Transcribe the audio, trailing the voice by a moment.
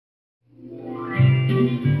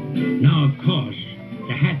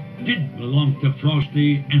to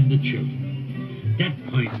Frosty and the children. That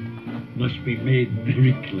point must be made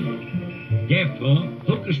very clear. Therefore,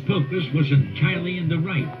 Hocus Pocus was entirely in the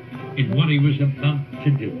right in what he was about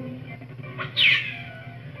to do.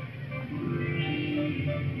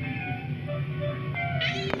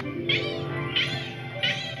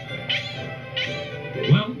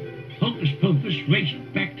 Well, Hocus Pocus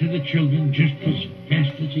raced back to the children just as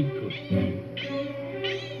fast as he could.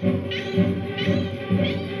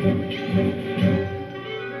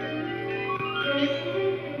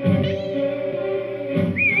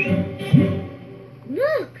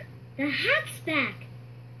 Look, the hat's back.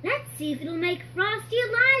 Let's see if it'll make Frosty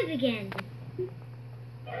alive again.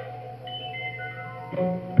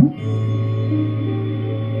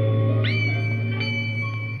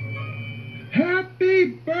 Happy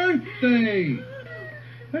birthday!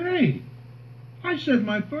 Hey, I said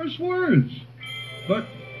my first words. But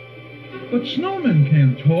snowmen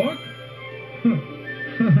can't talk.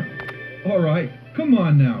 All right, come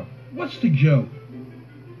on now. What's the joke?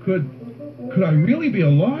 Could I really be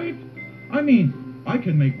alive? I mean, I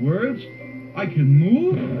can make words. I can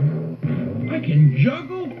move. I can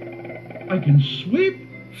juggle. I can sweep.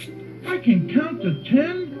 I can count to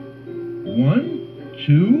 10. 1,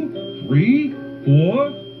 2, 3,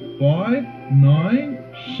 4, 5, 9,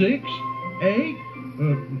 6, 8.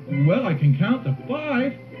 Well, I can count to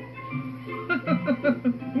 5.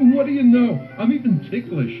 What do you know? I'm even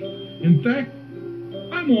ticklish. In fact,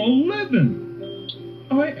 I'm all living.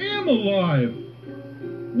 I am alive.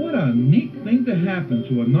 What a neat thing to happen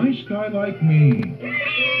to a nice guy like me.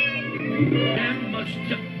 There must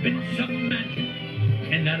have been some magic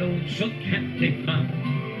in that old silk hat they found.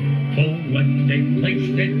 For when they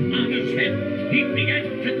placed it on his head, he began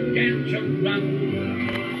to dance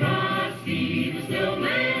around. Frosty the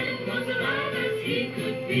Snowman was alive as he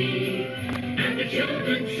could be, And the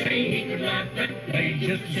children say he could laugh and play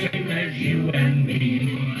just the same as you and me.